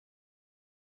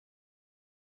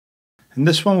In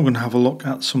this one we're going to have a look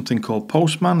at something called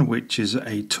Postman, which is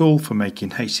a tool for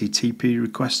making HTTP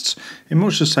requests in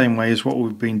much the same way as what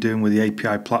we've been doing with the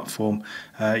API platform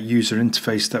user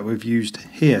interface that we've used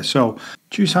here. So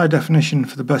choose high definition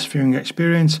for the best viewing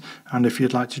experience, and if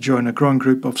you'd like to join a growing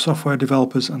group of software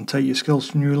developers and take your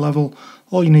skills to a new level,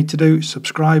 all you need to do is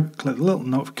subscribe, click the little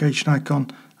notification icon,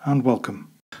 and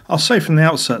welcome. I'll say from the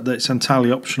outset that it's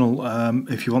entirely optional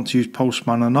if you want to use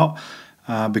Postman or not.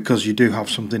 Because you do have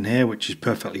something here which is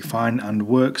perfectly fine and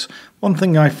works. One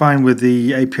thing I find with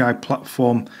the API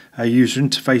platform user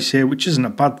interface here, which isn't a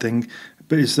bad thing,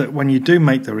 but is that when you do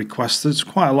make the request, there's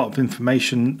quite a lot of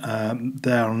information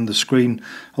there on the screen,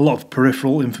 a lot of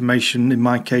peripheral information in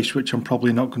my case, which I'm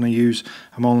probably not going to use.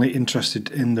 I'm only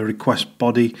interested in the request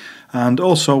body, and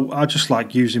also I just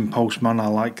like using Postman. I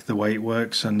like the way it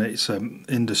works, and it's an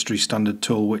industry standard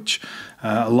tool which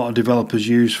a lot of developers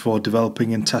use for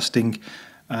developing and testing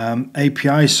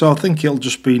APIs, so I think it'll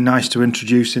just be nice to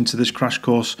introduce into this crash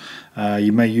course.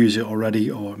 You may use it already,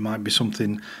 or it might be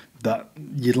something that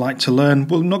you'd like to learn.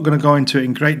 We're not going to go into it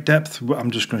in great depth.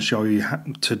 I'm just going to show you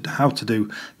how to do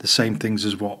the same things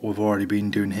as what we've already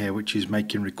been doing here, which is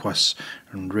making requests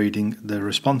and reading the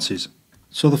responses.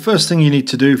 So the first thing you need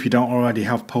to do if you don't already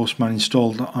have Postman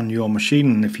installed on your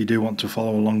machine, and if you do want to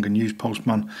follow along and use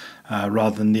Postman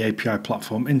rather than the API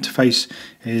platform interface,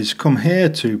 is come here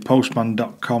to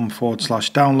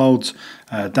postman.com/downloads,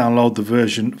 download the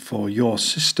version for your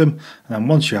system, and then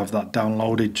once you have that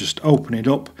downloaded, just open it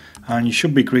up and you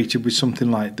should be greeted with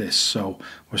something like this. So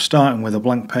we're starting with a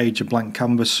blank page, a blank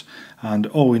canvas, and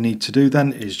all we need to do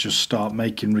then is just start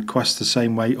making requests the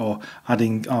same way, or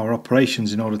adding our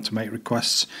operations in order to make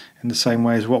requests in the same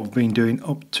way as what we've been doing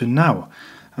up to now.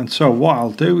 And so what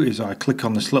I'll do is I click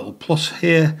on this little plus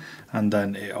here, and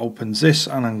then it opens this,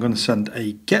 and I'm going to send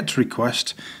a GET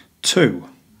request to.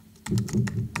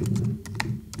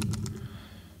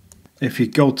 If you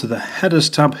go to the headers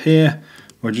tab here,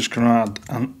 we're just going to add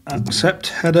an accept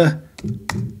header,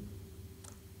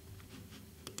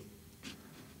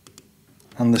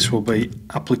 and this will be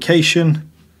application.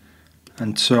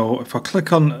 And so if I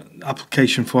click on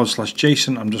application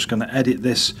 /JSON, I'm just going to edit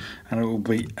this, and it will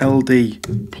be LD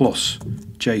plus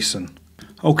JSON.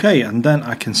 Okay, and then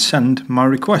I can send my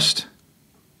request.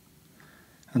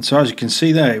 And so as you can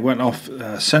see there, it went off,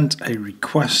 sent a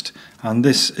request, and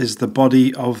this is the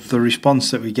body of the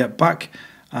response that we get back.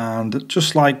 And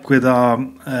just like with our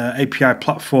API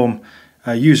platform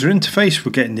user interface,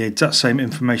 we're getting the exact same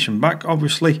information back,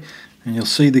 obviously. And you'll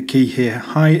see the key here,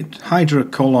 Hydra :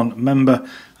 member,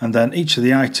 and then each of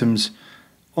the items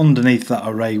underneath that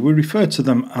array, we refer to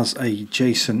them as a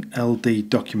JSON LD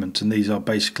document, and these are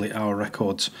basically our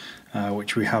records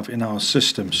which we have in our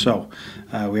system. So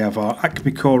we have our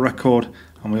Acme Core record,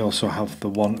 and we also have the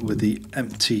one with the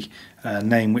empty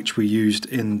name which we used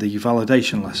in the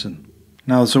validation lesson.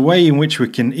 Now there's a way in which we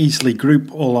can easily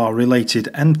group all our related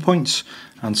endpoints,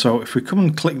 and so if we come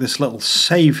and click this little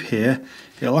save here,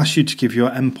 it'll ask you to give your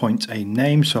endpoint a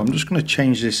name. So I'm just going to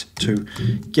change this to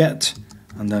get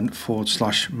and then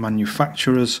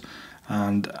 /manufacturers.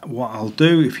 And what I'll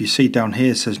do, if you see down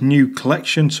here, it says new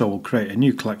collection, so we'll create a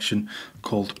new collection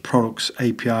called products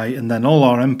API, and then all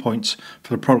our endpoints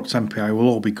for the products API will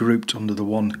all be grouped under the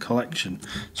one collection.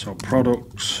 So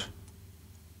products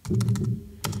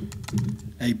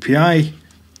API,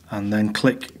 and then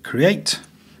click create,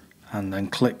 and then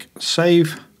click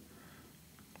save.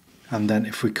 And then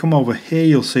if we come over here,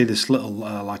 you'll see this little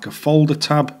like a folder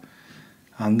tab,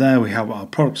 and there we have our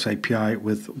products API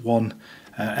with one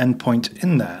endpoint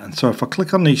in there. And so if I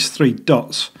click on these three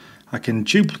dots, I can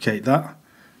duplicate that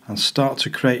and start to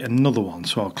create another one.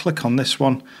 So I'll click on this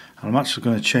one, and I'm actually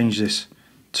going to change this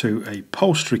to a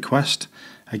post request.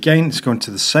 Again, it's going to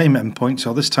the same endpoint,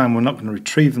 so this time we're not going to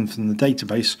retrieve them from the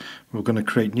database, we're going to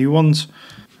create new ones.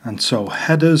 And so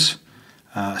headers,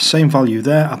 same value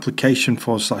there, application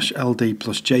 /LD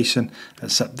plus JSON,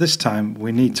 except this time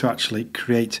we need to actually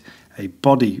create a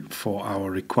body for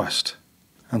our request.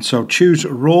 And so choose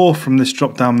raw from this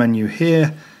drop down menu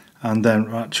here, and then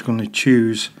we're actually going to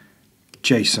choose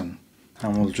JSON,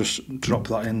 and we'll just drop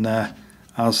that in there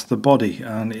as the body.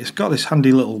 And it's got this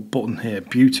handy little button here,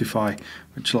 beautify,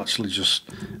 which will actually just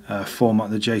format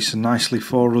the JSON nicely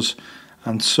for us.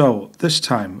 And so this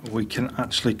time we can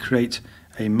actually create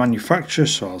a manufacturer,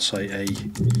 so I'll say a,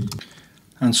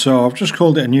 and so I've just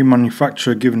called it a new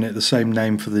manufacturer, giving it the same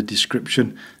name for the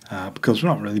description because we're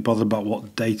not really bothered about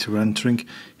what data we're entering.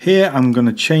 Here I'm going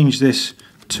to change this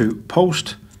to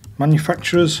post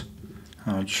manufacturers.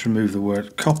 I'll just remove the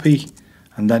word copy,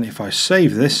 and then if I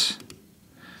save this,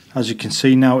 As you can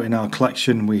see now in our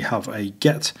collection, we have a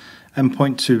get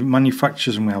endpoint to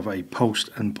manufacturers and we have a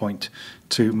post endpoint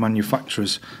to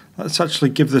manufacturers. Let's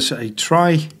actually give this a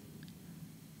try.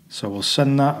 So we'll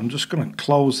send that. I'm just going to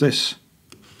close this.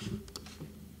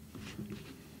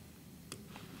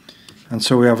 And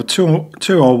so we have a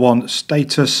 201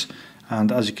 status,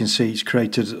 and as you can see, it's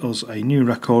created us a new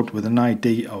record with an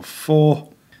ID of 4.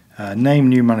 Name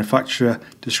new manufacturer,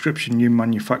 description new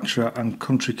manufacturer, and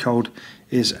country code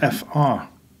is FR.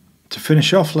 To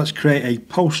finish off, let's create a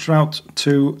post route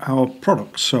to our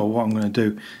product. So what I'm going to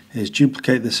do is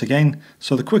duplicate this again.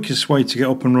 So the quickest way to get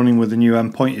up and running with a new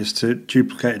endpoint is to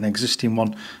duplicate an existing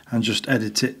one and just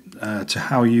edit it to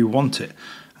how you want it.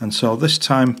 And so this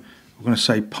time we're going to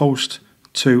say post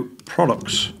to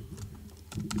products.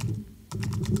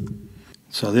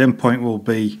 So the endpoint will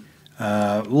be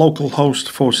localhost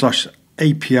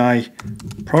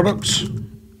 /API products.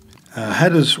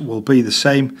 Headers will be the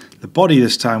same. The body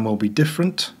this time will be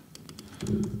different.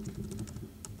 And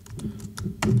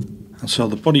so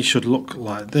the body should look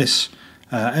like this.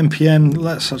 NPN,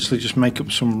 let's actually just make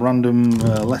up some random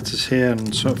letters here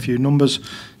and so a few numbers.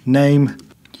 Name.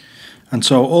 And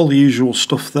so all the usual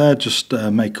stuff there, just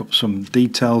make up some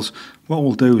details. What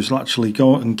we'll do is we'll actually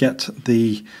go and get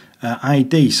the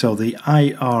ID, so the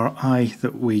IRI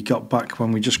that we got back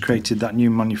when we just created that new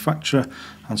manufacturer,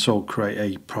 and so we'll create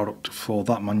a product for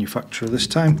that manufacturer this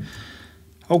time.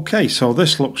 Okay, so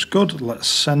this looks good. Let's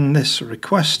send this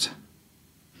request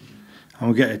and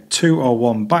we'll get a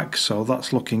 201 back, so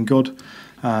that's looking good,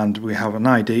 and we have an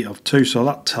ID of 2, so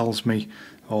that tells me,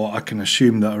 or I can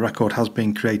assume, that a record has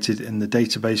been created in the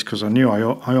database, because I knew I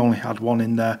only had 1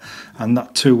 in there, and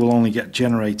that 2 will only get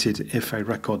generated if a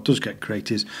record does get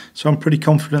created. So I'm pretty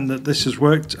confident that this has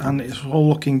worked and it's all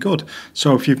looking good.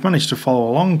 So if you've managed to follow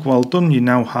along, well done. You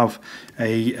now have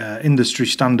a industry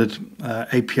standard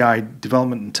API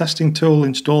development and testing tool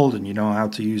installed, and you know how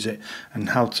to use it and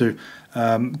how to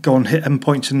go and hit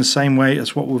endpoints in the same way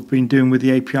as what we've been doing with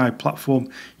the API platform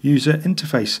user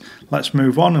interface. Let's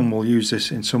move on, and we'll use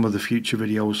this in some of the future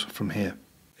videos from here.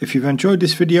 If you've enjoyed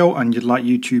this video and you'd like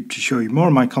YouTube to show you more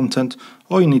of my content,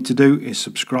 all you need to do is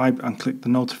subscribe and click the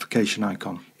notification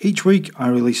icon. Each week I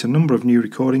release a number of new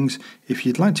recordings. If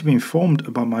you'd like to be informed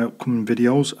about my upcoming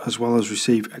videos, as well as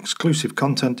receive exclusive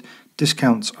content,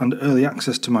 discounts and early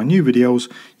access to my new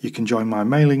videos, you can join my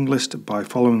mailing list by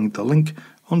following the link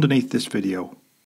underneath this video.